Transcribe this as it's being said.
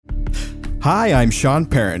Hi, I'm Sean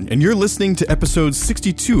Perrin, and you're listening to episode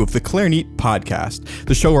 62 of the Clarinet Podcast,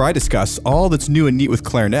 the show where I discuss all that's new and neat with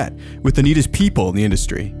clarinet, with the neatest people in the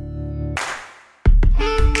industry.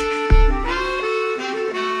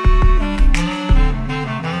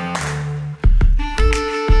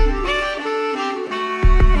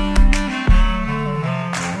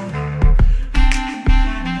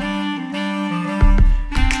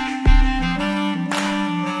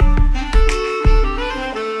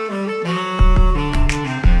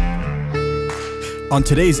 On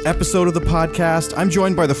today's episode of the podcast, I'm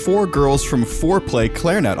joined by the four girls from Foreplay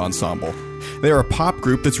Clarinet Ensemble. They are a pop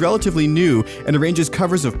group that's relatively new and arranges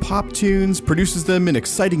covers of pop tunes, produces them in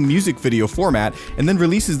exciting music video format, and then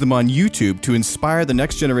releases them on YouTube to inspire the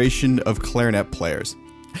next generation of clarinet players.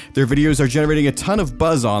 Their videos are generating a ton of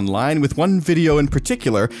buzz online, with one video in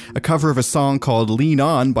particular, a cover of a song called Lean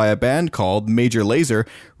On by a band called Major Lazer,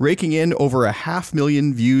 raking in over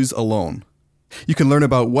 500,000 views alone. You can learn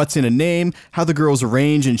about what's in a name, how the girls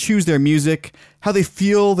arrange and choose their music, how they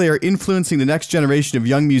feel they are influencing the next generation of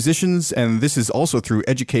young musicians, and this is also through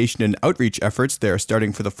education and outreach efforts they are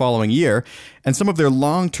starting for the following year, and some of their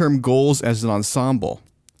long-term goals as an ensemble.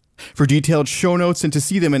 For detailed show notes and to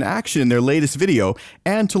see them in action in their latest video,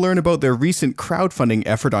 and to learn about their recent crowdfunding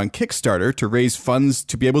effort on Kickstarter to raise funds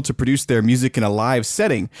to be able to produce their music in a live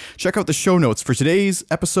setting, check out the show notes for today's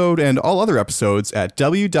episode and all other episodes at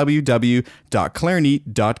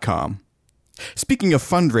www.clarinet.com. Speaking of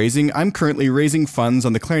fundraising, I'm currently raising funds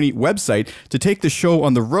on the Clarinet website to take the show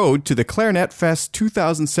on the road to the Clarinet Fest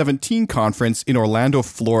 2017 conference in Orlando,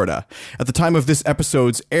 Florida. At the time of this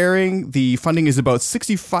episode's airing, the funding is about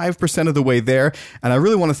 65% of the way there, and I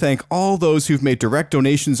really want to thank all those who've made direct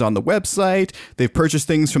donations on the website. They've purchased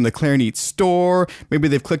things from the Clarinet store, maybe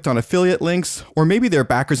they've clicked on affiliate links, or maybe they're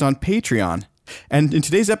backers on Patreon. And in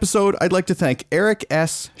today's episode, I'd like to thank Eric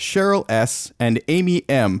S., Cheryl S., and Amy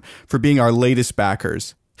M. for being our latest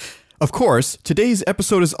backers. Of course, today's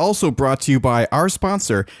episode is also brought to you by our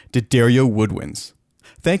sponsor, D'Addario Woodwinds.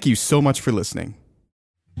 Thank you so much for listening.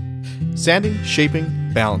 Sanding,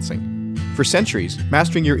 shaping, balancing. For centuries,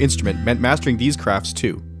 mastering your instrument meant mastering these crafts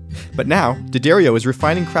too. But now, D'Addario is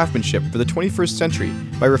refining craftsmanship for the 21st century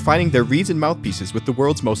by refining their reeds and mouthpieces with the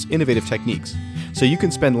world's most innovative techniques, so you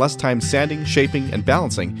can spend less time sanding, shaping, and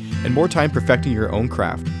balancing, and more time perfecting your own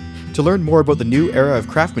craft. To learn more about the new era of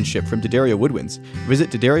craftsmanship from D'Addario Woodwinds,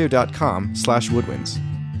 visit D'Addario.com/woodwinds.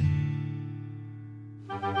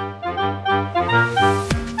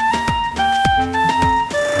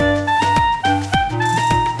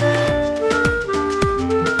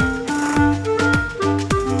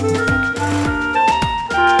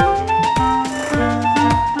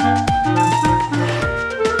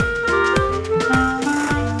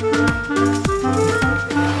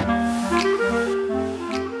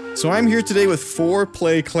 So I'm here today with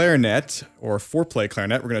Foreplay Clarinet, or Foreplay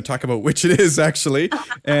Clarinet. We're going to talk about which it is, actually.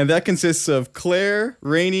 And that consists of Claire,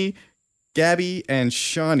 Rainey, Gabby, and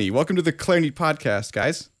Shawnee. Welcome to the Clarinet Podcast,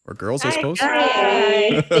 guys. Or girls, I suppose.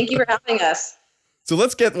 Hi. Thank you for having us. So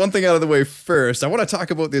let's get one thing out of the way first. I want to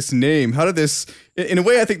talk about this name. How did this... In a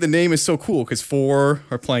way, I think the name is so cool, because four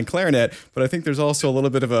are playing clarinet, but I think there's also a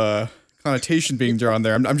little bit of a connotation being drawn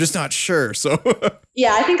there. I'm just not sure, so...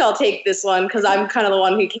 Yeah, I think I'll take this one because I'm kind of the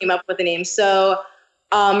one who came up with the name. So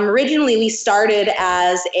originally we started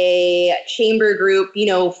as a chamber group,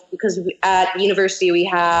 because at university we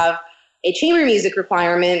have a chamber music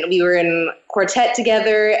requirement. We were in quartet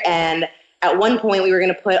together, and at one point we were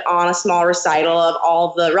going to put on a small recital of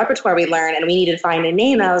all the repertoire we learned, and we needed to find a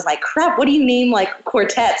name. And I was like, crap, what do you name like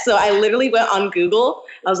quartet? So I literally went on Google.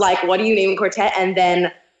 I was like, what do you name quartet? And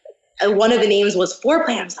then one of the names was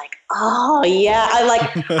Foreplay. I was like, oh yeah.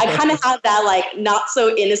 I kind of had that like not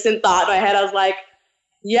so innocent thought in my head. I was like,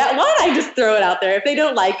 yeah, why don't I just throw it out there? If they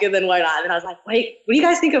don't like it, then why not? And I was like, wait, what do you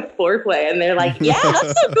guys think of Foreplay? And they're like, yeah,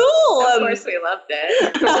 that's so cool. Of course we loved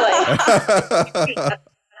it. That's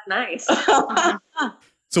nice.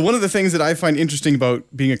 So one of the things that I find interesting about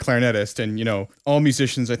being a clarinetist, and, all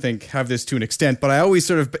musicians, I think, have this to an extent, but I always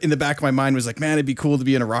sort of, in the back of my mind, was like, man, it'd be cool to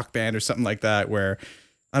be in a rock band or something like that, where,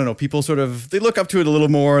 I don't know, people sort of, they look up to it a little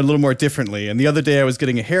more differently. And the other day I was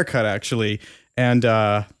getting a haircut, actually, and,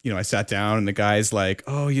 I sat down, and the guy's like,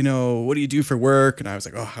 oh, what do you do for work? And I was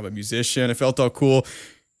like, oh, I'm a musician. I felt all cool.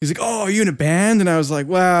 He's like, oh, are you in a band? And I was like,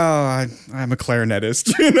 well, I'm a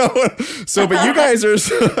clarinetist, So, but you guys are,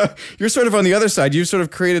 you're sort of on the other side. You've sort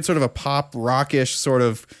of created sort of a pop rockish sort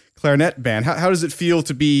of clarinet band. How does it feel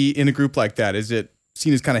to be in a group like that? Is it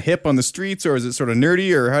seen as kind of hip on the streets, or is it sort of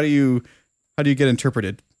nerdy, or how do you get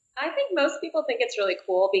interpreted? I think most people think it's really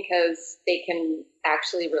cool because they can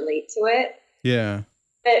actually relate to it. Yeah.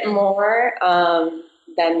 bit more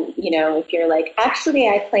than, if you're like, actually,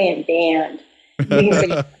 I play in band.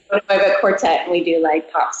 I have a quartet and we do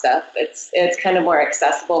like pop stuff. It's kind of more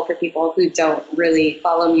accessible for people who don't really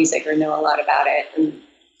follow music or know a lot about it. And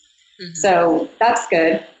so that's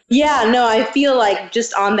good. Yeah, no, I feel like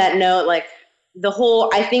just on that note, like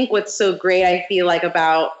I think what's so great, I feel like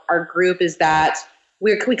about our group is that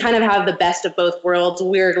we kind of have the best of both worlds.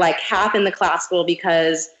 We're like half in the classical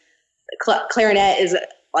because clarinet is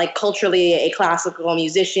like culturally a classical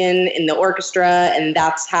musician in the orchestra, and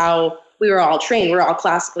that's how we were all trained. We're all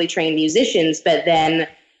classically trained musicians, but then,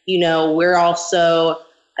 we're also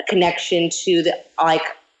a connection to a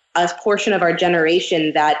portion of our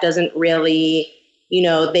generation that doesn't really,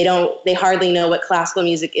 they hardly know what classical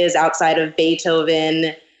music is outside of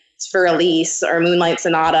Beethoven, Für Elise, or Moonlight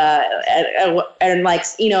Sonata. And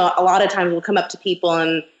a lot of times we'll come up to people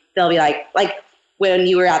and they'll be like when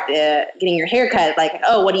you were getting your hair cut, like,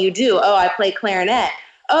 oh, what do you do? Oh, I play clarinet.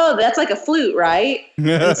 Oh, that's like a flute, right?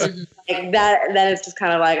 Like that, then it's just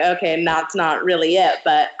kind of like, okay, that's not really it.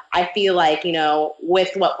 But I feel like, with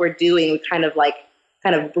what we're doing, we kind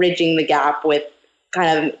of bridging the gap with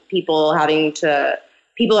kind of people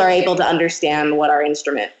are able to understand what our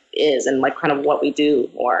instrument is and like kind of what we do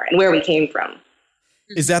and where we came from.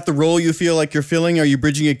 Is that the role you feel like you're filling? Are you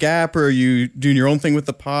bridging a gap, or are you doing your own thing with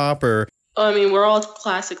the pop, or? I mean, we're all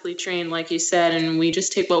classically trained, like you said, and we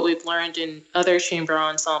just take what we've learned in other chamber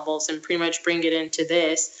ensembles and pretty much bring it into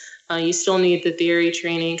this. You still need the theory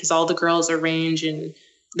training because all the girls arrange and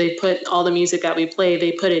they put all the music that we play,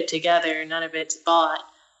 they put it together. None of it's bought.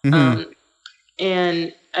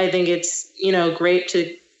 And I think it's, great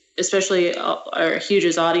to, especially our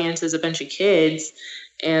hugest audience is a bunch of kids,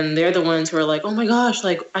 and they're the ones who are like, oh my gosh,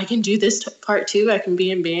 like I can do this part too. I can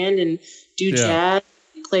be in band and do jazz,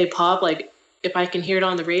 play pop. Like if I can hear it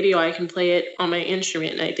on the radio, I can play it on my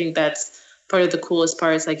instrument. And I think that's part of the coolest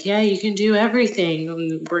part. It's like, yeah, you can do everything.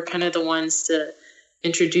 And we're kind of the ones to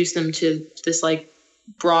introduce them to this like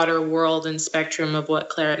broader world and spectrum of what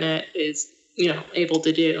clarinet is, able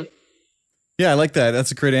to do. Yeah, I like that.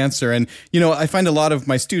 That's a great answer. And, I find a lot of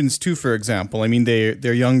my students too, for example, I mean,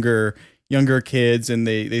 they're younger kids and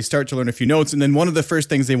they start to learn a few notes. And then one of the first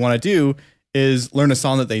things they want to do is learn a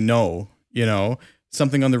song that they know,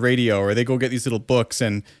 something on the radio, or they go get these little books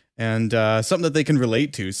and something that they can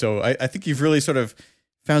relate to. So I think you've really sort of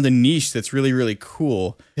found a niche that's really, really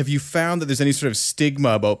cool. Have you found that there's any sort of stigma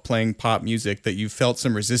about playing pop music, that you've felt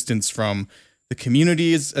some resistance from the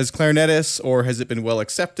community as clarinetists, or has it been well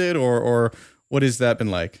accepted, or what has that been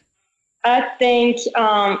like? I think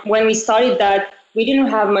when we started that, we didn't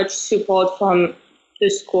have much support from the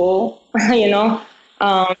school,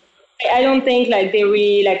 I don't think like they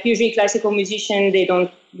really, like usually classical musicians, they don't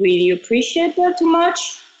really appreciate that too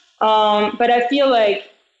much. But I feel like,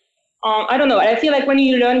 I don't know, I feel like when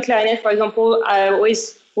you learn clarinet, for example, I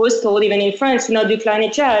always was told, even in France, to not do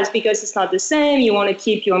clarinet jazz because it's not the same. You want to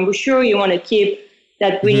keep your embouchure, you want to keep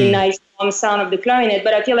that really nice sound of the clarinet.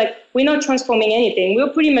 But I feel like we're not transforming anything. We're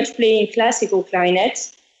pretty much playing classical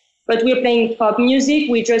clarinet, but we're playing pop music.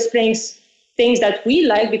 We're just playing things that we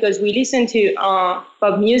like because we listen to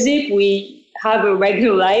pop music. We have a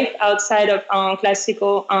regular life outside of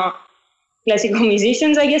classical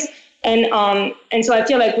musicians, I guess. And so I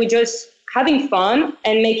feel like we're just having fun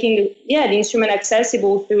and making the instrument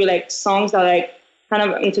accessible through like songs that are like kind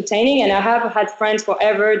of entertaining. And I have had friends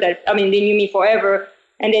forever they knew me forever,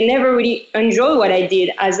 and they never really enjoy what I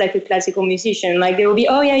did as like a classical musician. Like they will be,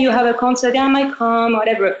 oh yeah, you have a concert, yeah, I might come,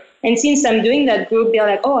 whatever. And since I'm doing that group, they're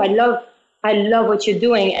like, oh, I love what you're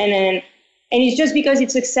doing. And it's just because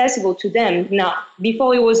it's accessible to them now.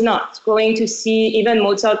 Before it was not. Going to see even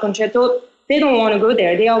Mozart concerto, they don't want to go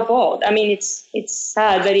there. They are bored. I mean, it's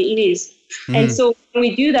sad, but it is. And so when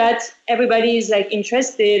we do that, everybody is like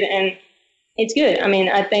interested, and it's good. I mean,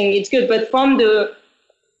 I think it's good. But from the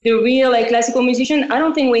real like classical musician, I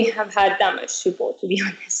don't think we have had that much support, to be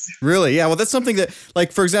honest. Really? Yeah. Well, that's something that,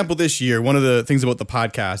 like, for example, this year, one of the things about the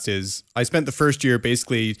podcast is I spent the first year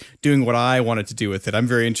basically doing what I wanted to do with it. I'm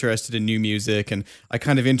very interested in new music, and I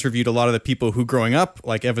kind of interviewed a lot of the people who growing up,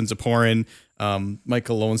 like Evan Ziporyn,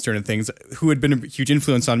 Michael Lowenstern and things, who had been a huge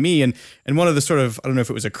influence on me. And one of the sort of, I don't know if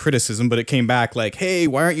it was a criticism, but it came back like, hey,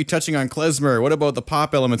 why aren't you touching on klezmer? What about the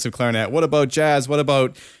pop elements of clarinet? What about jazz? What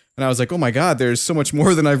about... And I was like, oh my God, there's so much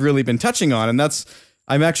more than I've really been touching on. And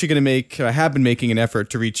I'm actually going to I have been making an effort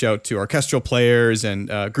to reach out to orchestral players and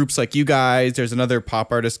groups like you guys. There's another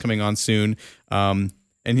pop artist coming on soon. And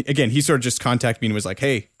again, he sort of just contacted me and was like,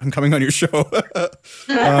 hey, I'm coming on your show.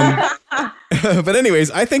 But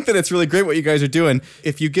anyways, I think that it's really great what you guys are doing.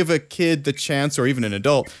 If you give a kid the chance, or even an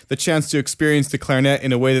adult, the chance to experience the clarinet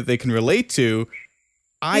in a way that they can relate to,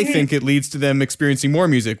 I think it leads to them experiencing more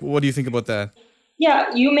music. What do you think about that?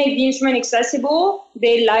 Yeah, you make the instrument accessible,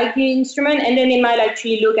 they like the instrument, and then they might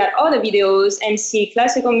actually look at other videos and see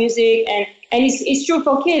classical music. And it's true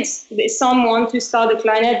for kids. Some want to start the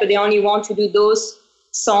clarinet, but they only want to do those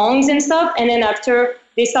songs and stuff. And then after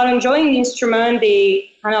they start enjoying the instrument,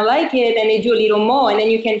 they kind of like it, and they do a little more. And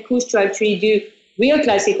then you can push to actually do real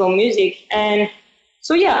classical music. And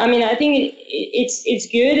so, yeah, I mean, I think it's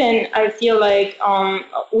good. And I feel like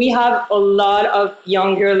we have a lot of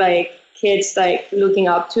younger, like, kids like looking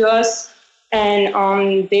up to us,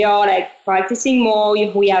 and they are like practicing more.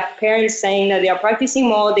 We have parents saying that they are practicing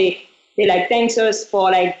more. They like thanks us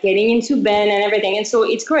for like getting into band and everything, and so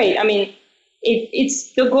it's great. I mean,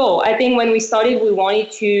 it's the goal. I think when we started, we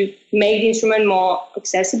wanted to make the instrument more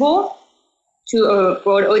accessible to a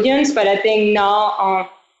broad audience, but I think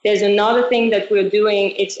now there's another thing that we're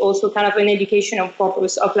doing. It's also kind of an educational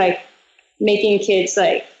purpose of like making kids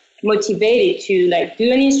like motivated to like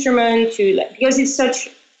do an instrument, to like, because it's such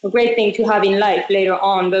a great thing to have in life later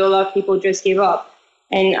on, but a lot of people just give up.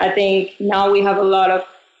 And I think now we have a lot of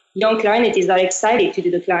young clarinetists that are excited to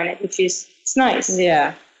do the clarinet, which is, it's nice.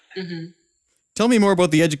 Yeah. Mm-hmm. Tell me more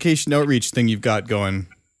about the education outreach thing you've got going.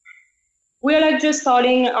 We're like just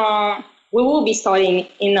starting, we will be starting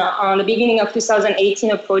in on the beginning of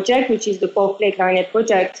 2018 a project, which is the Fourth Play Clarinet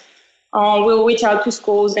Project. We'll reach out to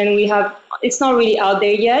schools, and it's not really out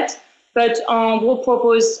there yet, but we'll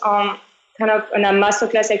propose kind of a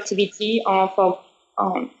masterclass activity for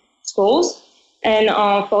schools and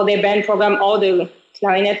for their band program or the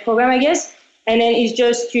clarinet program, I guess. And then it's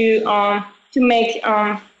just to make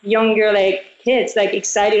younger like kids like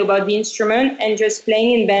excited about the instrument and just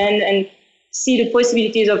playing in band and see the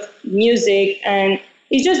possibilities of music. And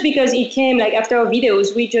it's just because it came like after our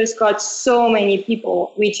videos, we just got so many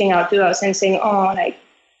people reaching out to us and saying, oh, like,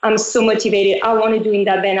 I'm so motivated. I want to do in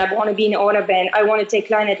that band. I want to be in another band. I want to take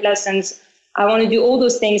clarinet lessons. I want to do all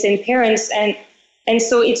those things. And parents. And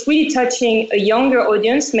so it's really touching a younger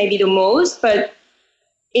audience, maybe the most, but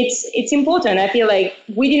it's important. I feel like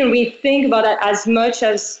we didn't really think about that as much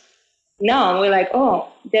as now. We're like,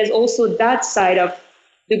 oh, there's also that side of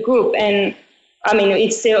the group. And I mean,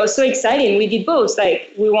 it's still so exciting. We did both.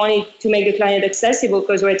 Like, we wanted to make the clarinet accessible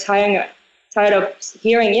because we're tired of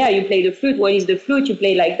hearing, yeah, you play the flute. What is the flute? You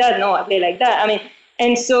play like that. No, I play like that. I mean,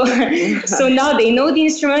 and so so now they know the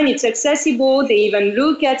instrument. It's accessible. They even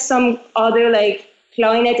look at some other like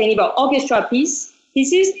clarinet and even orchestra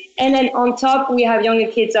pieces. And then on top, we have younger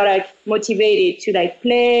kids that are like motivated to like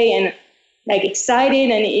play and like excited,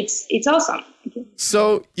 and it's awesome.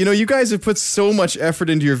 So, you guys have put so much effort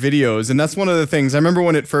into your videos, and that's one of the things. I remember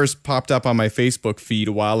when it first popped up on my Facebook feed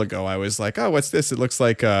a while ago, I was like, oh, what's this? It looks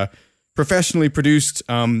like a professionally produced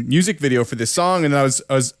music video for this song, and I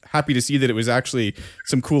was happy to see that it was actually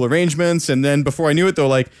some cool arrangements. And then before I knew it, though,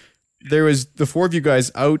 like, there was the four of you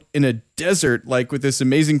guys out in a desert, like, with this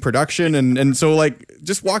amazing production, and so, like,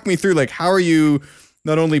 just walk me through, like, how are you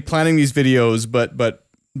not only planning these videos,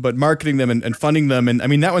 but marketing them and funding them? And I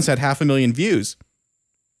mean, that one's had 500,000 views.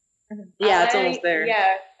 Yeah, it's almost there.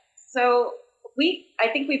 Yeah. So I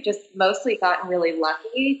think we've just mostly gotten really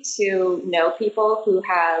lucky to know people who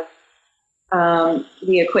have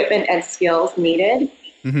the equipment and skills needed.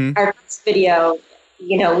 Mm-hmm. Our first video,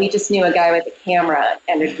 we just knew a guy with a camera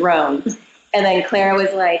and a drone. And then Clara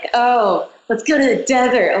was like, oh, let's go to the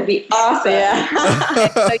desert. It'll be awesome.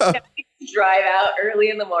 Yeah. Drive out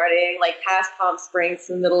early in the morning, like past Palm Springs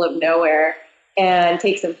to the middle of nowhere, and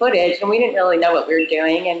take some footage. And we didn't really know what we were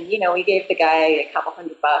doing. And, we gave the guy a couple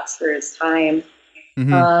 $100 for his time.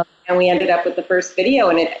 Mm-hmm. And we ended up with the first video,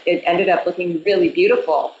 and it ended up looking really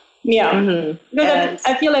beautiful. Yeah. Mm-hmm. Because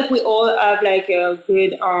I feel like we all have like a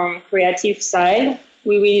good creative side.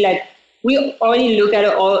 We already look at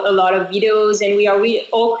a lot of videos, and we are really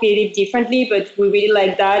all creative differently, but we really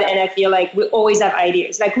like that. And I feel like we always have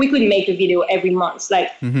ideas. Like, we could make a video every month,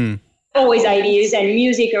 like mm-hmm. always ideas and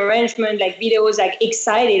music arrangement, like videos, like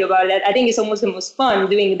excited about that. I think it's almost the most fun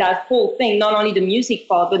doing that whole thing, not only the music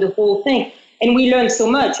part, but the whole thing. And we learn so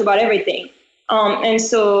much about everything. And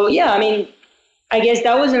so, yeah, I mean, I guess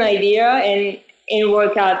that was an idea, and it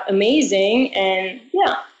worked out amazing. And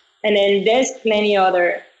yeah, and then there's plenty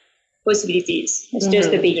other possibilities. It's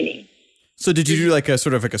just the beginning. So did you do like a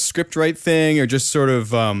sort of like a script write thing, or just sort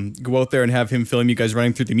of go out there and have him film you guys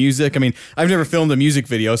running through the music? I mean, I've never filmed a music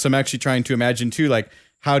video, so I'm actually trying to imagine too, like,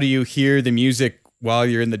 how do you hear the music while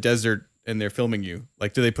you're in the desert and they're filming you?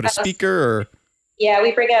 Like, do they put a speaker or? Yeah,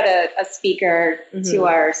 we bring out a speaker to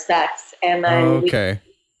our sets, and then we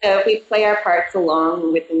play our parts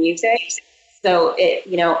along with the music, so it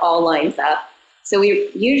all lines up. So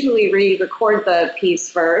we usually re-record the piece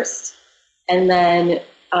first, and then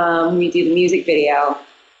we do the music video,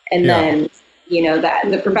 and then that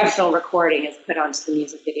the professional recording is put onto the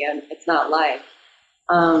music video. It's not live.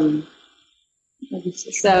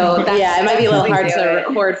 So it might be a little hard to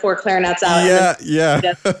record 4 clarinets out.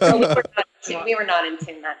 We were not in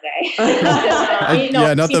tune that day.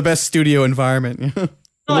 Not the best studio environment. A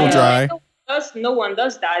little dry. No one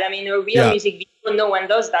does that. I mean, a real music video, no one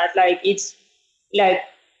does that. Like it's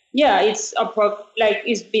it's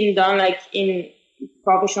been done like in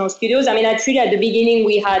professional studios. I mean, actually at the beginning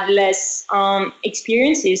we had less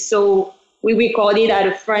experiences, so we recorded at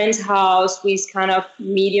a friend's house with kind of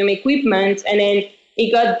medium equipment, and then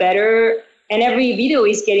it got better. And every video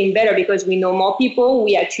is getting better because we know more people.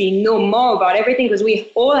 We actually know more about everything because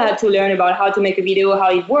we all had to learn about how to make a video,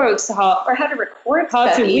 how it works, how to record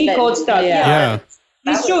stuff. Yeah.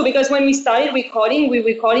 It's true because when we started recording, we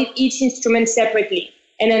recorded each instrument separately.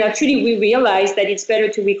 And then actually we realized that it's better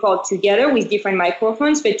to record together with different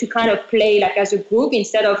microphones, but to kind of play like as a group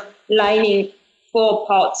instead of lining 4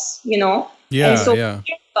 parts, And so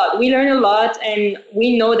we learn a lot, and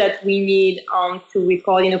we know that we need to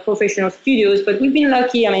record in a professional studios, but we've been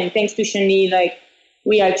lucky. I mean, thanks to Shanley, like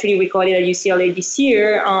we actually recorded at UCLA this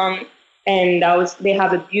year, and they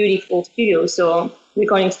have a beautiful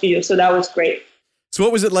recording studio. So that was great. So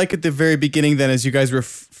what was it like at the very beginning then, as you guys were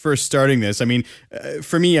first starting this? I mean,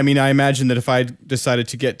 for me, I imagine that if I decided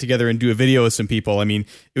to get together and do a video with some people, I mean,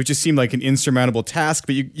 it would just seem like an insurmountable task,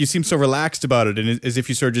 but you seem so relaxed about it, and as if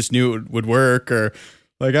you sort of just knew it would work, or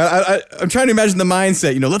like, I'm trying to imagine the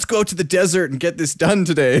mindset, let's go out to the desert and get this done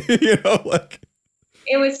today, like.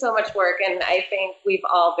 It was so much work, and I think we've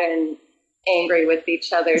all been angry with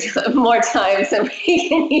each other more times than we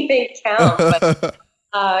can even count, but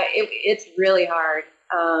it's really hard,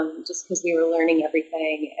 just because we were learning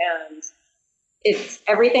everything, and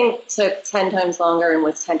everything took 10 times longer and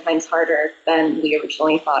was 10 times harder than we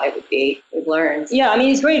originally thought it would be. We've learned. Yeah, I mean,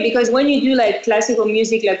 it's great because when you do like classical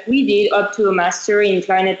music like we did up to a master in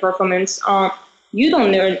clarinet performance, you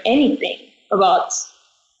don't learn anything about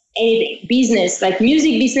anything. Business, like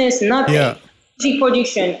music business, nothing. Yeah. Music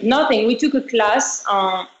production, nothing. We took a class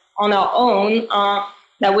on our own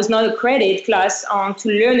that was not a credit class to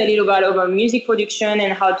learn a little bit about music production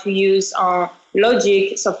and how to use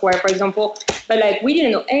Logic software, for example. But like we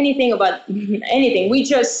didn't know anything about anything. We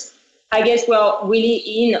just, I guess, really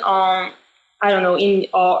in in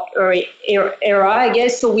our era, I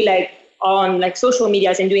guess. So we like on like social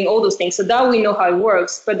medias and doing all those things. So that we know how it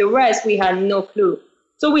works. But the rest we had no clue.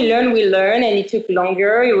 So we learned, and it took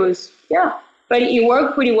longer. It was but it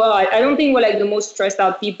worked pretty well. I don't think we're like the most stressed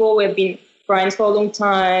out people. We've been friends for a long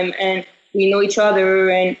time, and we know each other,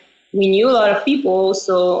 and we knew a lot of people.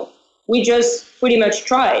 So we just pretty much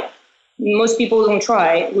tried. Most people don't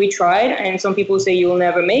try. We tried, and some people say you will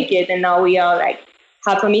never make it. And now we are like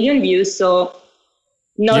 500,000 views. So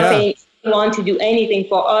nothing want to do anything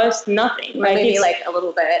for us, nothing. Like maybe like a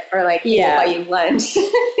little bit, or like buy you lunch.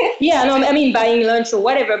 Buying lunch or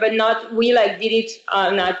whatever, but we like did it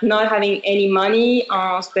not having any money,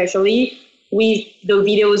 especially with the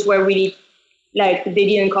videos were really like they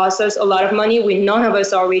didn't cost us a lot of money. None of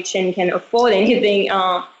us are rich and can afford anything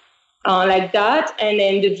like that. And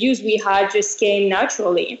then the views we had just came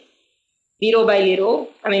naturally, little by little.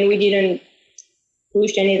 I mean, we didn't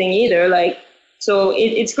push anything either. So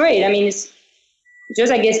it's great. I mean, it's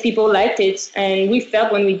just, I guess people liked it. And we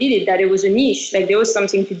felt when we did it that it was a niche, like there was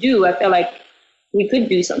something to do. I felt like we could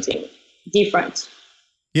do something different.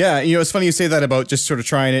 Yeah, it's funny you say that about just sort of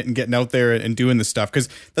trying it and getting out there and doing the stuff, because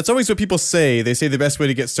that's always what people say. They say the best way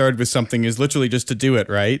to get started with something is literally just to do it,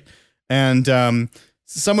 right? And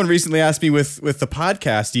someone recently asked me with the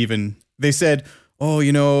podcast even, they said, oh,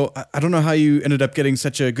 I don't know how you ended up getting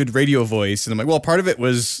such a good radio voice. And I'm like, well, part of it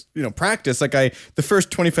was, practice. Like the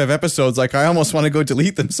first 25 episodes, like I almost want to go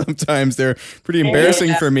delete them sometimes. They're pretty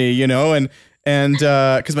embarrassing for me, and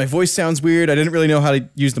because my voice sounds weird. I didn't really know how to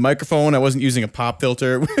use the microphone. I wasn't using a pop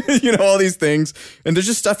filter, all these things. And there's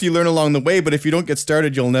just stuff you learn along the way. But if you don't get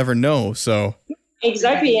started, you'll never know. So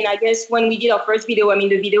exactly. And I guess when we did our first video, I mean,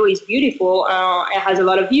 the video is beautiful. It has a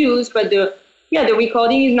lot of views, but the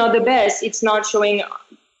recording is not the best. It's not showing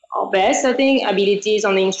our best, I think, abilities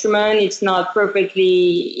on the instrument. It's not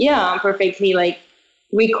perfectly like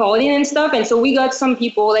recording and stuff. And so we got some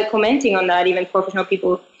people like commenting on that, even professional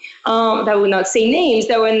people. that would not say names,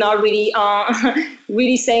 that were not really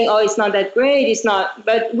really saying, oh, it's not that great, it's not.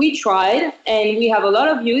 But we tried, and we have a lot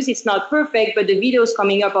of views. It's not perfect, but the videos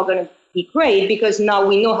coming up are going to be great because now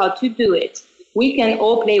we know how to do it. We can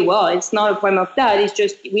all play well. It's not a problem of that. It's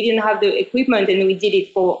just we didn't have the equipment, and we did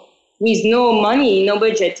it with no money, no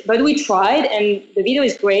budget. But we tried, and the video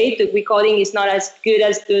is great. The recording is not as good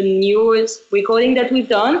as the newest recording that we've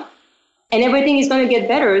done, and everything is going to get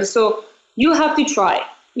better. So you have to try.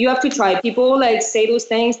 You have to try. People like say those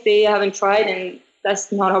things, they haven't tried, and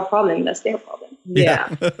that's not our problem. That's their problem.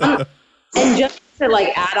 Yeah. And just to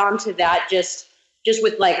like add on to that, just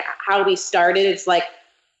with like how we started, it's like,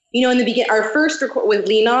 you know, in the beginning, our first record with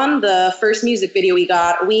Lean On, the first music video we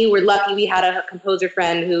got, we were lucky we had a composer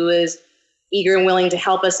friend who was eager and willing to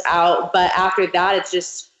help us out. But after that, it's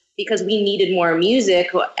just because we needed more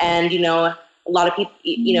music, and, you know, a lot of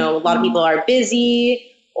people are busy,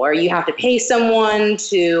 or you have to pay someone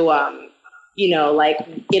to, you know, like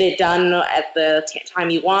get it done at the time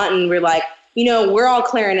you want. And we're like, you know, we're all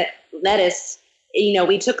clarinetists. You know,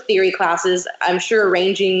 we took theory classes. I'm sure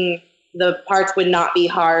arranging the parts would not be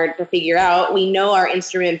hard to figure out. We know our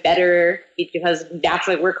instrument better because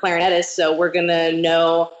naturally we're clarinetists, so we're going to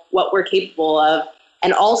know what we're capable of.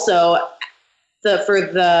 And also, for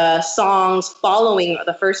the songs following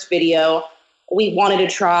the first video, we wanted to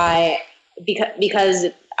try, because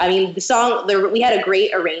I mean, we had a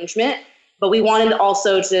great arrangement, but we wanted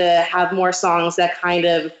also to have more songs that kind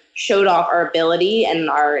of showed off our ability and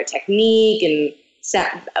our technique and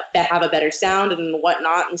that have a better sound and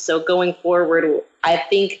whatnot. And so going forward, I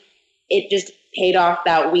think it just paid off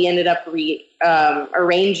that we ended up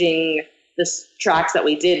arranging the tracks that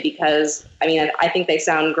we did, because I mean, I think they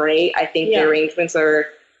sound great. I think the arrangements are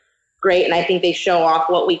great, and I think they show off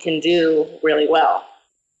what we can do really well.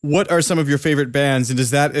 What are some of your favorite bands, and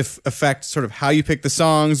does that affect sort of how you pick the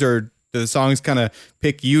songs, or do the songs kind of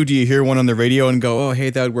pick you? Do you hear one on the radio and go, oh,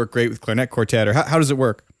 hey, that would work great with Clarinet Quartet, or how does it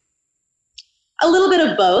work? A little bit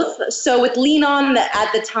of both. So with Lean On,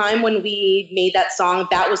 at the time when we made that song,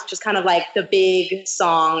 that was just kind of like the big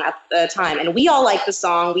song at the time. And we all liked the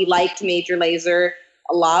song. We liked Major Lazer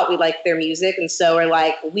a lot. We liked their music. And so we're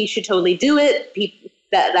like, we should totally do it.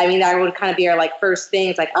 That would kind of be our like first thing.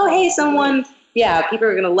 It's like, oh, hey, people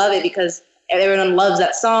are going to love it because everyone loves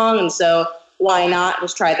that song. And so why not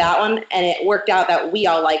just try that one? And it worked out that we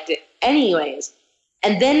all liked it anyways.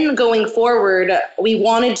 And then going forward, we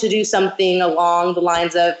wanted to do something along the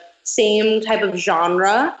lines of same type of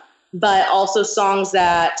genre, but also songs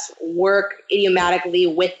that work idiomatically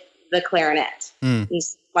with the clarinet.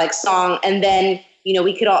 Like song. And then, you know,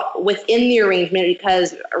 we could all, within the arrangement,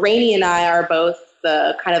 because Rainey and I are both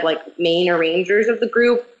the kind of like main arrangers of the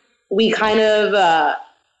group, we kind of,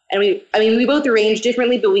 we both arrange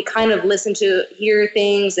differently, but we kind of hear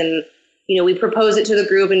things, and, you know, we propose it to the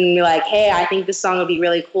group and we're like, hey, I think this song would be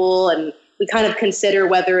really cool. And we kind of consider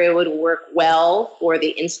whether it would work well for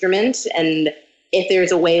the instrument, and if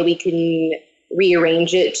there's a way we can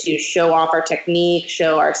rearrange it to show off our technique,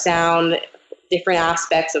 show our sound, different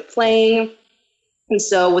aspects of playing. And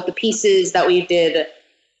so with the pieces that we did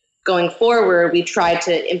going forward, we tried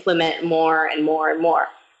to implement more and more and more.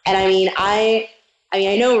 And I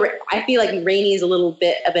feel like Rainey is a little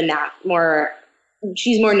bit of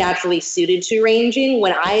she's more naturally suited to arranging.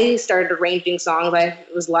 When I started arranging songs, I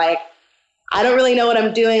was like, I don't really know what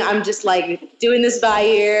I'm doing. I'm just like doing this by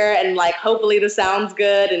ear, and like hopefully the sound's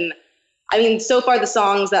good. And I mean, so far the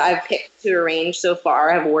songs that I've picked to arrange so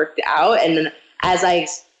far have worked out. And then as I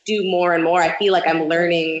do more and more, I feel like I'm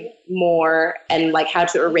learning more and like how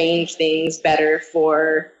to arrange things better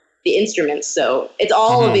for the instruments. So it's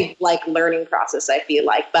all a big like learning process, I feel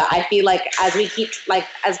like. But I feel like as we keep, like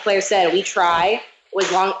as Claire said, we try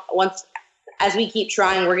as we keep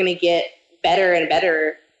trying, we're going to get better and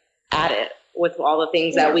better at it with all the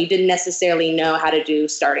things that we didn't necessarily know how to do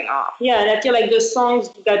starting off. Yeah, and I feel like the songs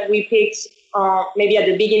that we picked maybe at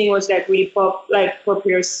the beginning was like really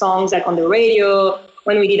popular songs like on the radio.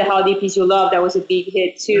 When we did How Deep Is Your Love, that was a big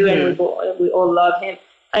hit too, and we all love him.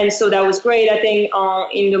 And so that was great. I think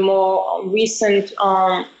in the more recent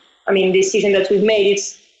decision that we've made,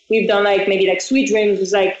 we've done like maybe like Sweet Dreams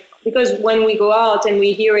was like, because when we go out and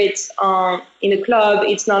we hear it in a club,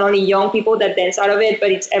 it's not only young people that dance out of it,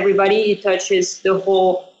 but it's everybody. It touches the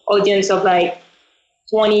whole audience of like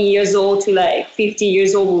 20 years old to like 50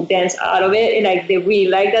 years old who dance out of it. And like they really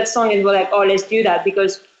like that song, and we're like, oh, let's do that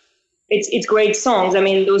because it's great songs. I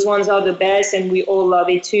mean, those ones are the best, and we all love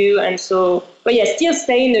it too. And so, but yeah, still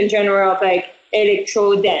stay in the genre of like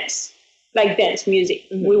electro dance, like dance music.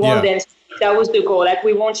 We want dance. That was the goal. Like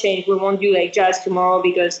we won't change. We won't do like jazz tomorrow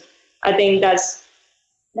because I think that's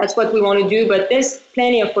that's what we want to do. But there's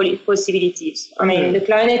plenty of possibilities. I mean, the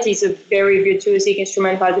clarinet is a very virtuosic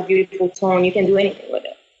instrument, has a beautiful tone. You can do anything with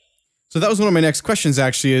it. So that was one of my next questions,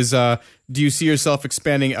 actually, is do you see yourself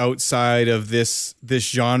expanding outside of this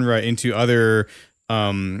genre into other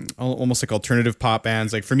almost like alternative pop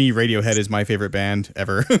bands? Like for me, Radiohead is my favorite band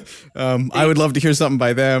ever. I would love to hear something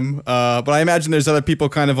by them. But I imagine there's other people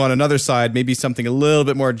kind of on another side, maybe something a little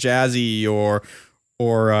bit more jazzy or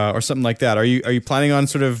something like that. Are you planning on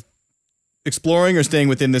sort of exploring or staying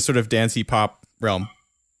within this sort of dancey pop realm?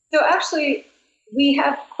 So actually, we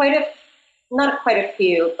have not quite a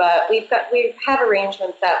few, but we have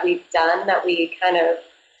arrangements that we've done that we kind of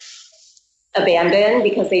abandon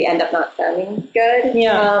because they end up not sounding good.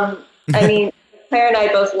 Yeah. I mean, Claire and I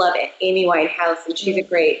both love Amy Winehouse, and she's a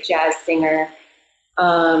great jazz singer.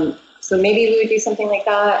 So maybe we would do something like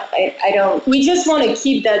that. I don't. We just want to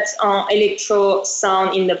keep that electro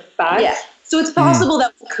sound in the back. Yeah. So it's possible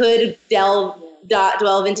that we could delve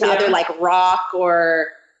into other like rock or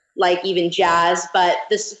like even jazz, but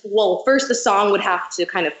first the song would have to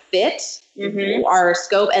kind of fit our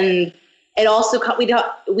scope, and it also we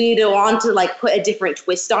don't want to like put a different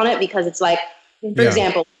twist on it, because it's like, for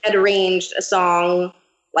example, we had arranged a song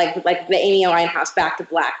like the Amy Winehouse Back to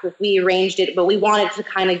Black. We arranged it, but we wanted to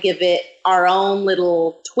kind of give it our own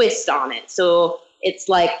little twist on it. So it's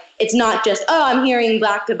like, it's not just, oh, I'm hearing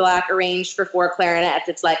Back to Black arranged for 4 clarinets.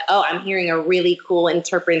 It's like, oh, I'm hearing a really cool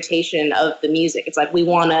interpretation of the music. It's like, we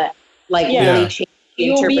want to really change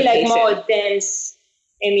the interpretation. It will be like more dense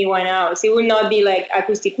Amy Winehouse. It will not be like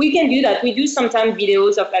acoustic. We can do that. We do sometimes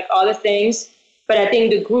videos of like other things, but I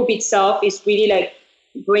think the group itself is really like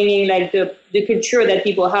bringing like the culture that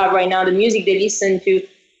people have right now, the music they listen to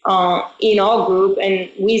in our group and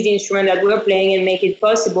with the instrument that we're playing, and make it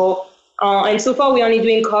possible. And so far we're only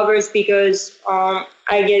doing covers because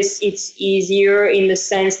I guess it's easier in the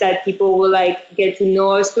sense that people will like get to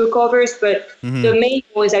know us through covers, but the main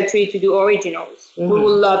goal is actually to do originals. We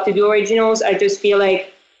would love to do originals. I just feel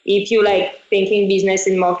like if you like thinking business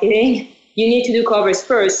and marketing, you need to do covers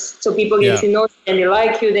first, so people get to know you and they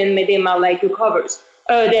like you, then they might like your covers.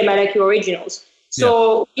 They might like your originals.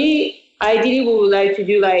 So ideally we would like to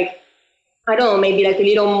do like, I don't know, maybe like a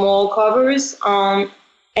little more covers, and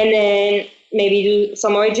then maybe do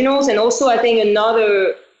some originals. And also I think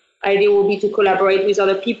another idea would be to collaborate with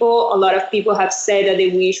other people. A lot of people have said that they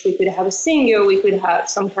wish we could have a singer, we could have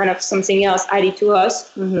some kind of something else added to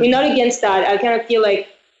us. We're not against that. I kind of feel like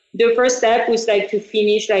the first step was like to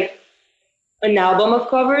finish like an album of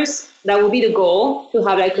covers. That would be the goal, to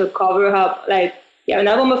have like a cover up, like an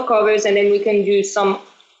album of covers, and then we can do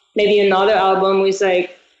maybe another album with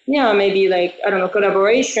like, maybe like, I don't know,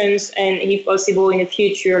 collaborations, and if possible in the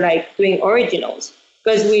future, like doing originals,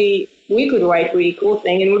 because we could write really cool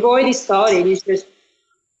things, and we've already started. It's just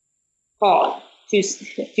hard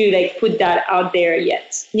to like put that out there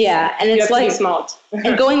yet. Yeah, and it's like smart.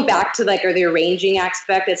 And going back to like, or the arranging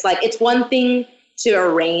aspect, it's like, it's one thing to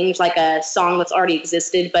arrange like a song that's already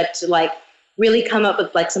existed, but to like really come up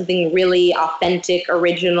with like something really authentic,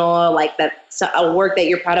 original, like that's a work that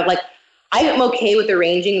you're proud of. Like, I am okay with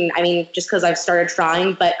arranging, I mean, just because I've started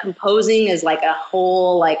trying, but composing is like a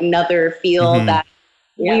whole like another field that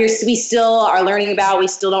we still are learning about. We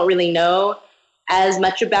still don't really know as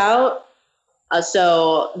much about.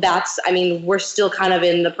 So that's, I mean, we're still kind of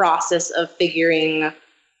in the process of figuring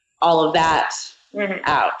all of that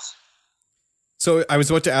out. So I was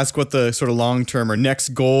about to ask what the sort of long-term or next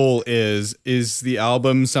goal is. Is the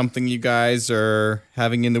album something you guys are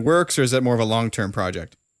having in the works, or is that more of a long-term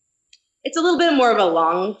project? It's a little bit more of a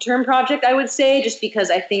long-term project, I would say, just because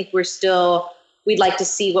I think we'd like to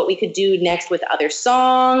see what we could do next with other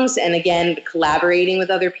songs, and again, collaborating with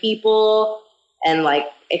other people and like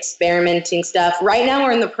experimenting stuff. Right now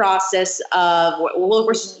we're in the process of,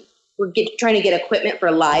 we're trying to get equipment for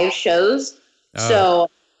live shows. So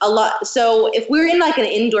if we're in like an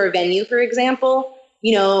indoor venue, for example,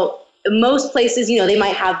 most places, they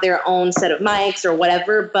might have their own set of mics or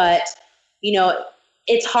whatever, but,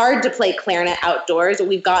 it's hard to play clarinet outdoors.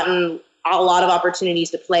 We've gotten a lot of opportunities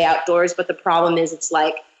to play outdoors, but the problem is it's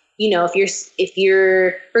like, if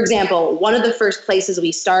you're, for example, one of the first places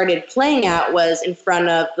we started playing at was in front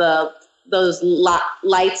of those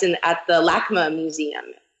lights at the LACMA Museum.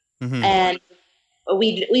 And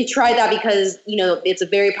we tried that because, it's a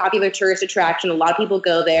very popular tourist attraction. A lot of people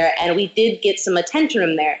go there, and we did get some attention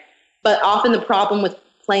from there. But often the problem with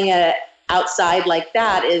playing at outside like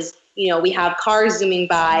that is, we have cars zooming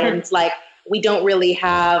by, and it's like, we only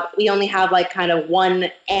have like kind of one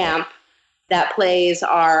amp that plays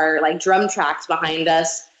our like drum tracks behind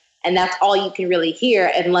us. and that's all you can really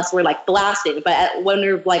hear unless we're like blasting. But when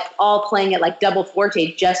we're like all playing at like double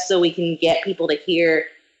forte, just so we can get people to hear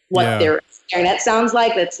what their clarinet sounds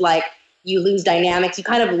like, it's like you lose dynamics. You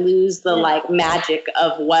kind of lose the like magic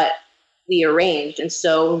of what we arranged. And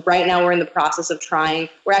so right now we're in the process of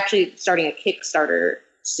we're actually starting a Kickstarter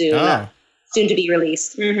soon. Soon to be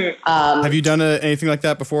released. Mm-hmm. Have you done anything like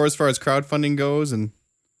that before as far as crowdfunding goes? And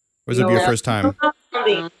was it your first time?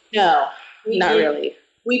 No, not really.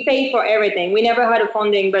 We paid for everything. We never had a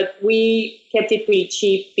funding, but we kept it pretty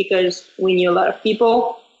cheap because we knew a lot of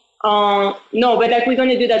people. No, but like we're going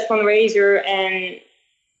to do that fundraiser, and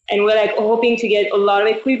we're like hoping to get a lot of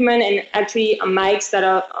equipment and actually mics that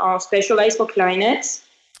are specialized for clarinets.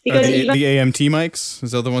 Because the AMT mics,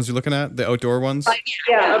 is that the ones you're looking at? The outdoor ones?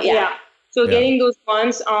 Yeah. So getting those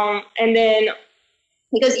ones, and then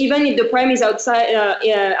because even if the prime is outside,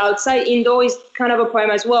 indoor is kind of a prime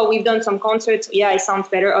as well. We've done some concerts. Yeah, it sounds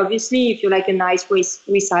better, obviously, if you like a nice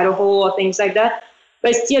recital hall or things like that.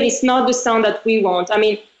 But still, it's not the sound that we want. I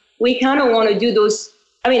mean, we kind of want to do those.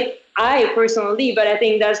 I mean, I personally, but I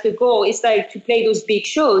think that's the goal. It's like to play those big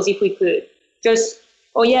shows if we could. Just,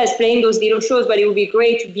 playing those little shows, but it would be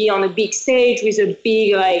great to be on a big stage with a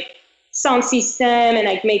big, like, sound system and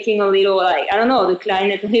like making a little, like, I don't know, the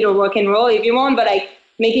clarinet, a little rock and roll if you want, but like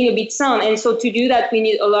making a big sound. And so to do that, we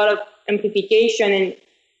need a lot of amplification,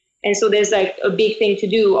 and so there's like a big thing to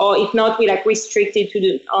do. Or if not, we like restricted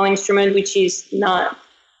to our instrument, which is not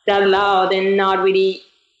that loud and not really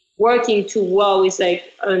working too well with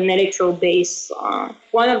like an electro bass.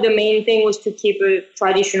 One of the main thing was to keep a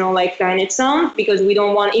traditional like clarinet sound, because we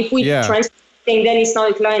don't want, if we transfer thing, then it's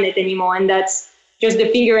not a clarinet anymore, and that's just the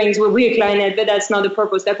fingerings will be a clarinet, but that's not the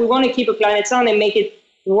purpose. Like we want to keep a clarinet sound and make it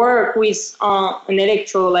work with an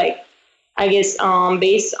electro, like I guess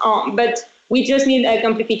bass. But we just need like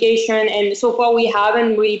amplification, and so far we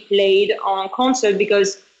haven't really played on concert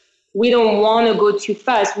because we don't want to go too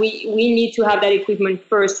fast. We need to have that equipment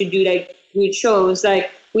first to do like good shows.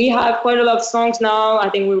 Like we have quite a lot of songs now.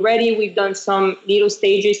 I think we're ready. We've done some little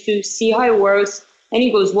stages to see how it works, and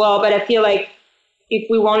it goes well. But I feel like if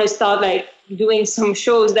we want to start like doing some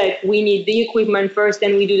shows, that we need the equipment first,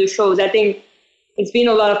 then we do the shows. I think it's been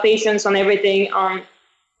a lot of patience on everything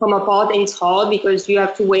from a part, and it's hard because you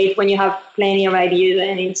have to wait when you have plenty of ideas,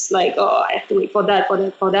 and it's like, I have to wait for that.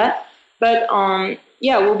 But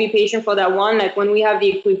we'll be patient for that one. Like when we have the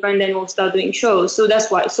equipment, then we'll start doing shows. So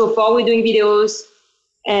that's why. So far we're doing videos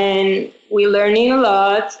and we're learning a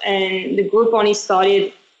lot, and the group only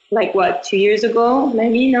started like 2 years ago,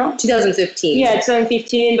 maybe, no? 2015. Yeah,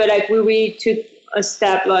 2015, but like we really took a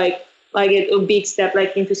step, like a big step,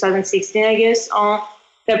 like in 2016, I guess,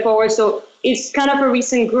 step forward. So it's kind of a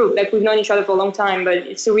recent group. Like we've known each other for a long time, but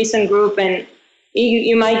it's a recent group, and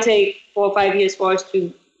it might take 4 or 5 years for us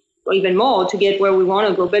to, or even more, to get where we want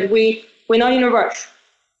to go. But we're not in a rush.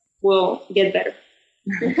 We'll get better.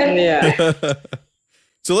 Yeah.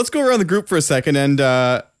 So let's go around the group for a second, and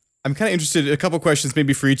I'm kind of interested in a couple questions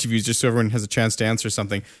maybe for each of you, just so everyone has a chance to answer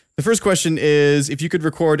something. The first question is, if you could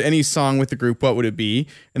record any song with the group, what would it be?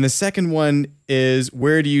 And the second one is,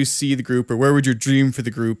 where do you see the group, or where would your dream for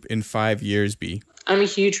the group in 5 years be? I'm a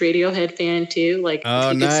huge Radiohead fan too. Like,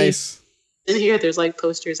 oh, nice. In here, there's like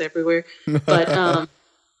posters everywhere. But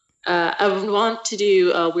I would want to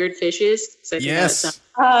do Weird Fishes. Yes.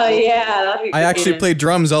 Oh, yeah. That'd be I actually played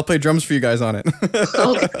drums. I'll play drums for you guys on it.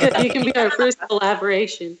 Oh, good. You can be our first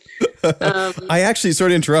collaboration. I actually, sorry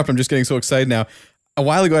to interrupt, I'm just getting so excited now. A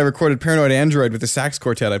while ago, I recorded Paranoid Android with the sax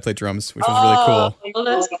quartet. I played drums, which was really cool. Oh,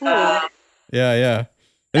 that's cool. Yeah.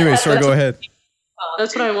 Anyway, sorry, go ahead.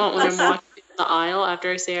 That's what I want when I'm walking the aisle.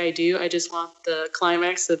 After I say I do, I just want the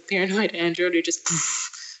climax of Paranoid Android to just...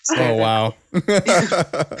 Oh, wow.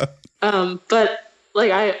 But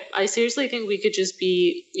like I seriously think we could just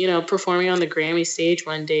be, performing on the Grammy stage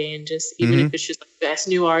one day, and just even if it's just like best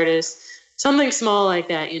new artist, something small like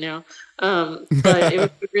that, but it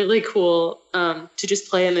would be really cool to just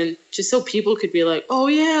play, and then just so people could be like, oh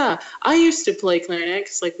yeah, I used to play clarinet,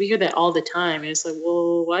 because like we hear that all the time, and it's like,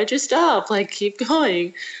 well, why'd you stop? Like, keep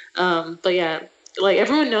going. But yeah, like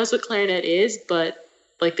everyone knows what clarinet is, but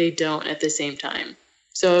like they don't at the same time.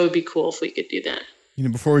 So it would be cool if we could do that.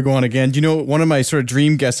 Before we go on again, one of my sort of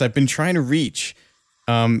dream guests I've been trying to reach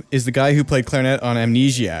is the guy who played clarinet on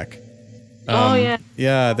Amnesiac. Oh, yeah.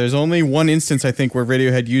 Yeah, there's only one instance, I think, where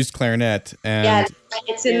Radiohead used clarinet. And yeah,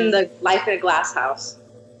 it's in the Life in a Glass House.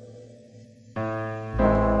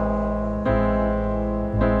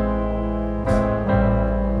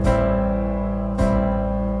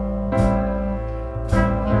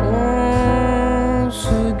 Once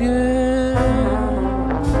again,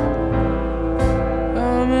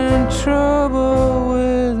 I'm in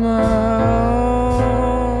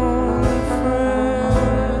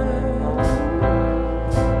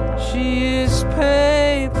is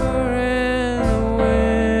paper in the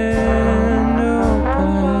window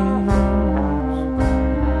pane.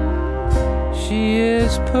 She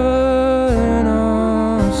is putting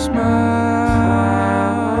on a smile,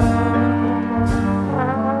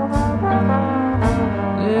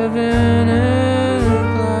 living in a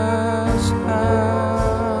glass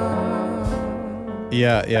house.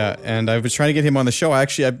 Yeah. And I was trying to get him on the show.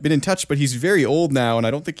 I've been in touch, but he's very old now, and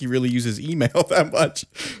I don't think he really uses email that much.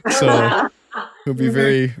 So it'll be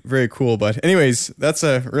very, very cool. But anyways, that's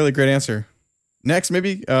a really great answer. Next,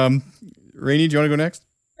 maybe, Rainey, do you want to go next?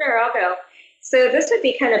 Sure, I'll go. So this would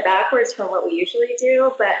be kind of backwards from what we usually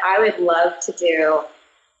do, but I would love to do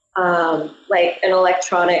like an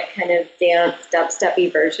electronic kind of dance dubstep-y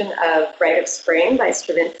version of Rite of Spring by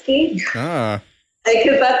Stravinsky.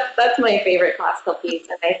 Because that's my favorite classical piece,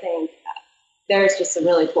 and I think there's just some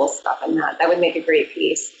really cool stuff in that. That would make a great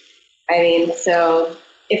piece. I mean, so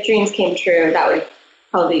if dreams came true, that would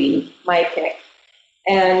probably be my pick.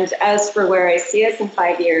 And as for where I see us in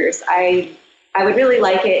 5 years, I would really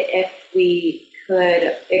like it if we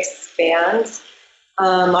could expand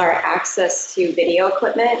our access to video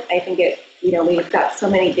equipment. I think we've got so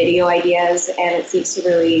many video ideas, and it seems to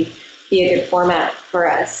really be a good format for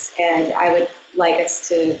us. And I would like us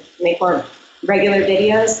to make more regular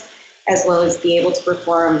videos, as well as be able to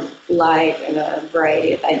perform live in a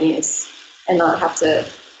variety of venues and not have to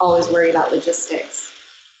always worry about logistics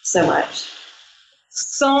so much.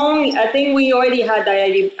 Song, I think we already had that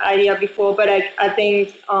idea before, but I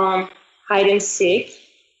think hide and seek.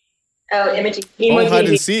 Oh, Imogen. Hide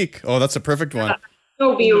and seek. Oh, that's a perfect one. It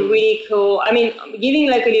would be really cool. I mean, giving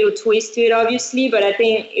like a little twist to it, obviously, but I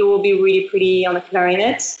think it will be really pretty on the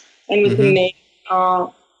clarinet, and we can make a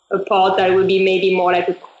part that would be maybe more like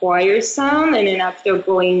a choir sound, and then after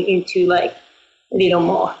going into like a little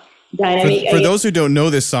more dynamic. For those who don't know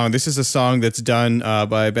this song, this is a song that's done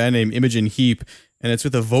by a band named Imogen Heap, and it's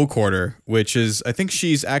with a vocoder, which is, I think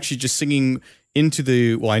she's actually just singing into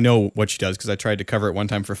the, well, I know what she does because I tried to cover it one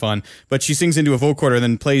time for fun, but she sings into a vocoder and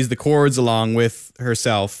then plays the chords along with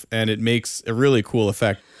herself, and it makes a really cool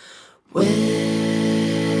effect. Where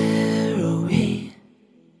are we?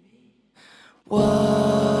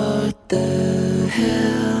 What the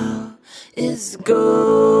hell is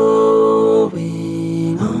going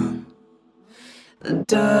on? The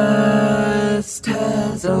dust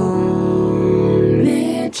has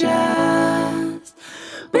only just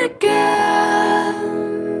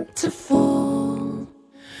begun to fall.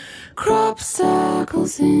 Crop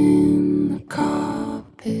circles in the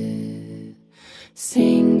carpet,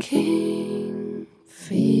 sinking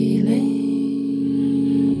feeling.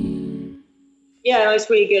 Yeah, no, it's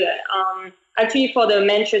really good. Actually, for the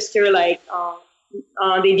Manchester, they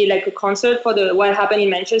did like a concert for the What Happened in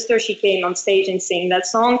Manchester. She came on stage and sang that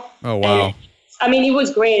song. Oh, wow. And, I mean, it was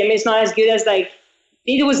great. I mean, it's not as good as it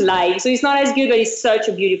was live, so it's not as good, but it's such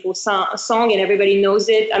a beautiful song, and everybody knows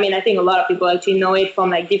it. I mean, I think a lot of people actually know it from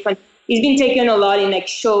like different. It's been taken a lot in like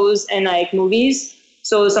shows and like movies.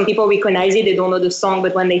 So some people recognize it. They don't know the song,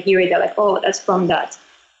 but when they hear it, they're like, "Oh, that's from that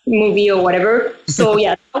movie or whatever." So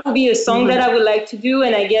yeah, that would be a song that I would like to do.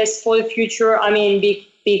 And I guess for the future, I mean,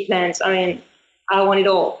 big plans. I mean, I want it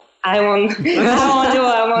all. I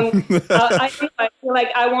feel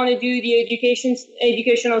like I want to do the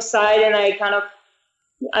educational side, and I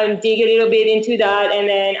dig a little bit into that. And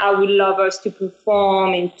then I would love us to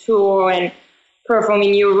perform and tour and perform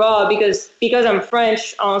in Europe because I'm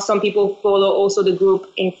French. Some people follow also the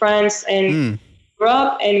group in France and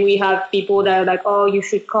Europe, and we have people that are like, "Oh, you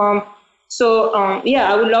should come." So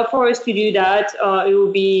I would love for us to do that. It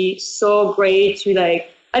would be so great to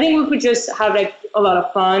I think we could just have like a lot of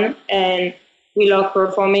fun, and we love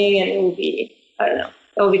performing, and it will be, I don't know,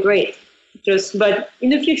 it will be great. But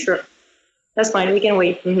in the future, that's fine. We can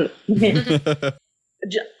wait. I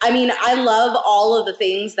mean, I love all of the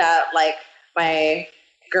things that like my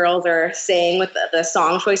girls are saying with the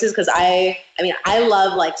song choices, because I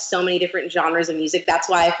love like so many different genres of music. That's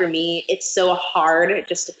why for me it's so hard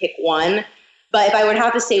just to pick one. But if I would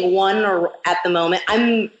have to say one or at the moment,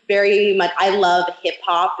 I love hip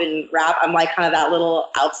hop and rap. I'm like kind of that little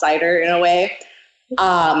outsider in a way.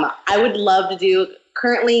 I would love to do,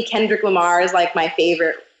 currently Kendrick Lamar is like my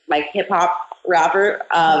favorite like hip hop rapper.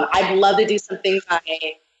 I'd love to do something by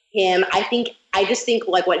him. I just think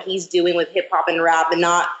like what he's doing with hip hop and rap, and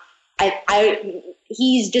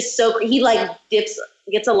he's just so, he like gets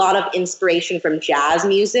a lot of inspiration from jazz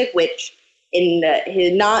music, which in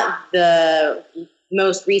not the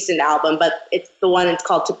most recent album, but it's the one, it's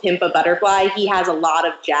called To Pimp a Butterfly. He has a lot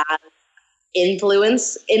of jazz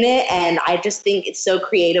influence in it, and I just think it's so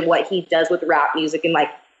creative what he does with rap music and like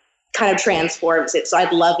kind of transforms it. So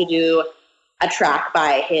I'd love to do a track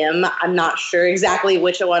by him. I'm not sure exactly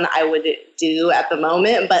which one I would do at the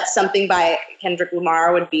moment, but something by Kendrick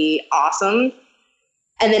Lamar would be awesome.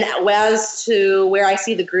 And then as to where I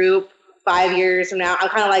see the group 5 years from now, I'm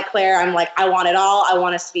kind of like Claire. I'm like, I want it all. I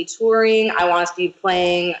want us to be touring. I want us to be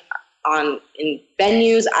playing in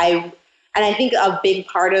venues. And I think a big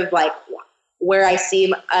part of like where I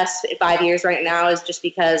see us 5 years right now is just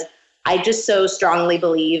because I just so strongly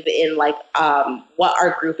believe in like what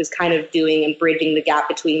our group is kind of doing and bridging the gap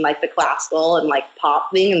between like the classical and like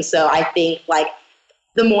pop thing. And so I think like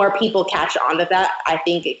the more people catch on to that, I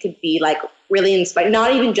think it could be like really inspiring,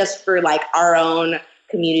 not even just for like our own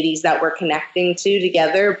communities that we're connecting to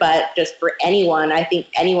together, but just for anyone. I think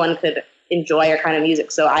anyone could enjoy our kind of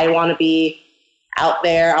music. So I want to be out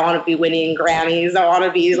there. I want to be winning Grammys. I want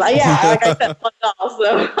to be like, like I said,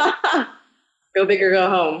 so go big or go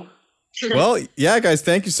home. Well, yeah, guys,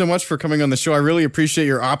 thank you so much for coming on the show. I really appreciate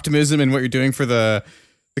your optimism and what you're doing for the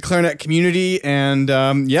clarinet community. And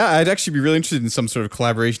I'd actually be really interested in some sort of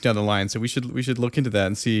collaboration down the line. So we should look into that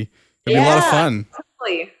and see. It'd be a lot of fun.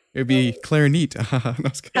 Totally. It'd be clarinet. There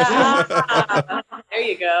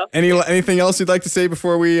you go. Anything else you'd like to say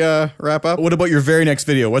before we wrap up? What about your very next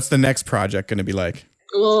video? What's the next project going to be like?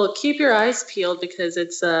 Well, keep your eyes peeled because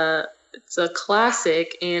it's a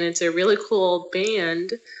classic and it's a really cool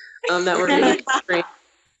band that we're going to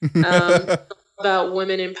be about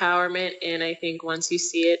women empowerment. And I think once you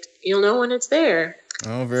see it, you'll know when it's there.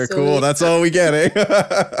 Oh, very cool. That's all we get, eh? Very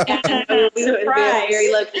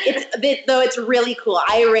lucky. It's a bit, though. It's really cool.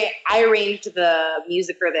 I arranged the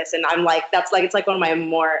music for this, and I'm like, it's like one of my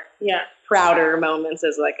more prouder moments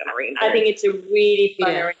as like an arranger. I think it's a really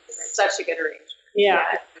fun arrangement. Such a good arrangement. Yeah.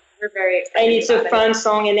 We're very excited. And it's a fun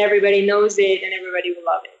song, and everybody knows it, and everybody will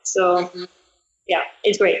love it. So,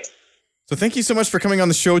 it's great. So thank you so much for coming on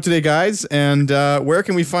the show today, guys. And where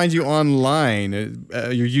can we find you online?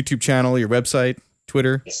 Your YouTube channel, your website,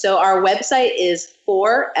 Twitter? So our website is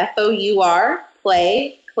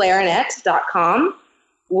playclarinet.com,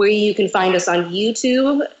 where you can find us on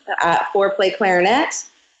YouTube at Play Clarinet.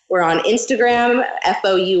 We're on Instagram,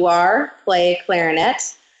 Play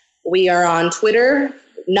Clarinet. We are on Twitter,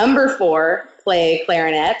 4 Play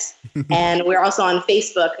Clarinet. And we're also on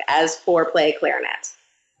Facebook as Play Clarinet.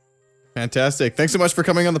 Fantastic. Thanks so much for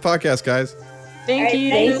coming on the podcast, guys. Thank you.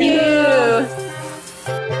 Thank you.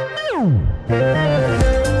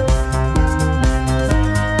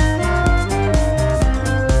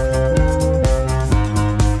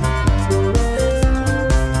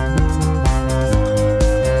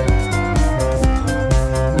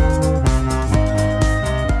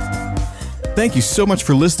 Thank you so much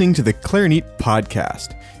for listening to the Clarinet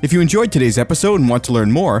Podcast. If you enjoyed today's episode and want to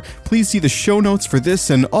learn more, please see the show notes for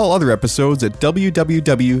this and all other episodes at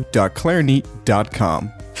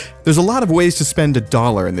www.clarinet.com. There's a lot of ways to spend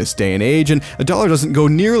 $1 in this day and age, and $1 doesn't go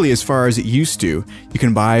nearly as far as it used to. You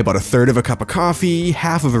can buy about 1/3 of a cup of coffee,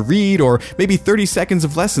 half of a read, or maybe 30 seconds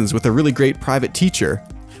of lessons with a really great private teacher.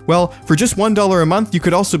 Well, for just $1 a month, you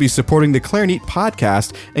could also be supporting the Clarinet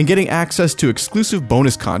Podcast and getting access to exclusive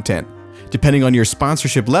bonus content. Depending on your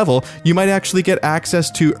sponsorship level, you might actually get access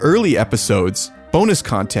to early episodes, bonus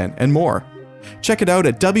content, and more. Check it out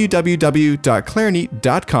at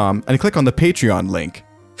www.clarinet.com and click on the Patreon link.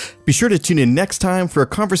 Be sure to tune in next time for a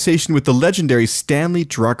conversation with the legendary Stanley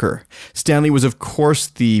Drucker. Stanley was, of course,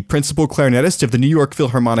 the principal clarinetist of the New York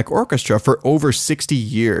Philharmonic Orchestra for over 60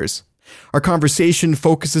 years. Our conversation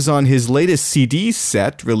focuses on his latest CD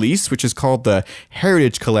set release, which is called the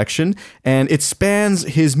Heritage Collection, and it spans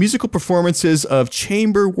his musical performances of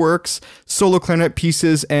chamber works, solo clarinet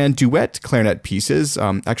pieces, and duet clarinet pieces,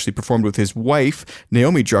 actually performed with his wife,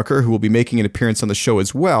 Naomi Drucker, who will be making an appearance on the show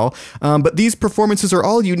as well. But these performances are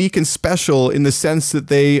all unique and special in the sense that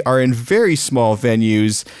they are in very small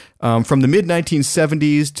venues, from the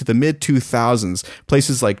mid-1970s to the mid-2000s,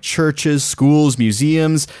 places like churches, schools,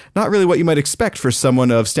 museums, not really what you might expect for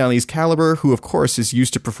someone of Stanley's caliber, who of course is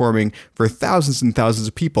used to performing for thousands and thousands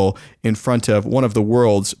of people in front of one of the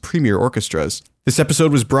world's premier orchestras. This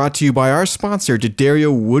episode was brought to you by our sponsor,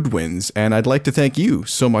 D'Addario Woodwinds, and I'd like to thank you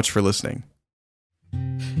so much for listening.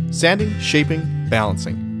 Sanding, shaping,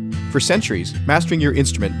 balancing. For centuries, mastering your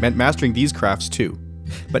instrument meant mastering these crafts too.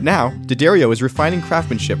 But now, D'Addario is refining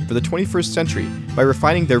craftsmanship for the 21st century by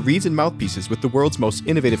refining their reeds and mouthpieces with the world's most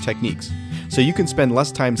innovative techniques, so you can spend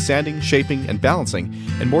less time sanding, shaping, and balancing,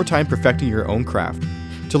 and more time perfecting your own craft.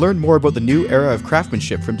 To learn more about the new era of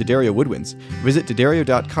craftsmanship from D'Addario Woodwinds, visit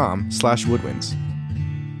D'Addario.com/woodwinds.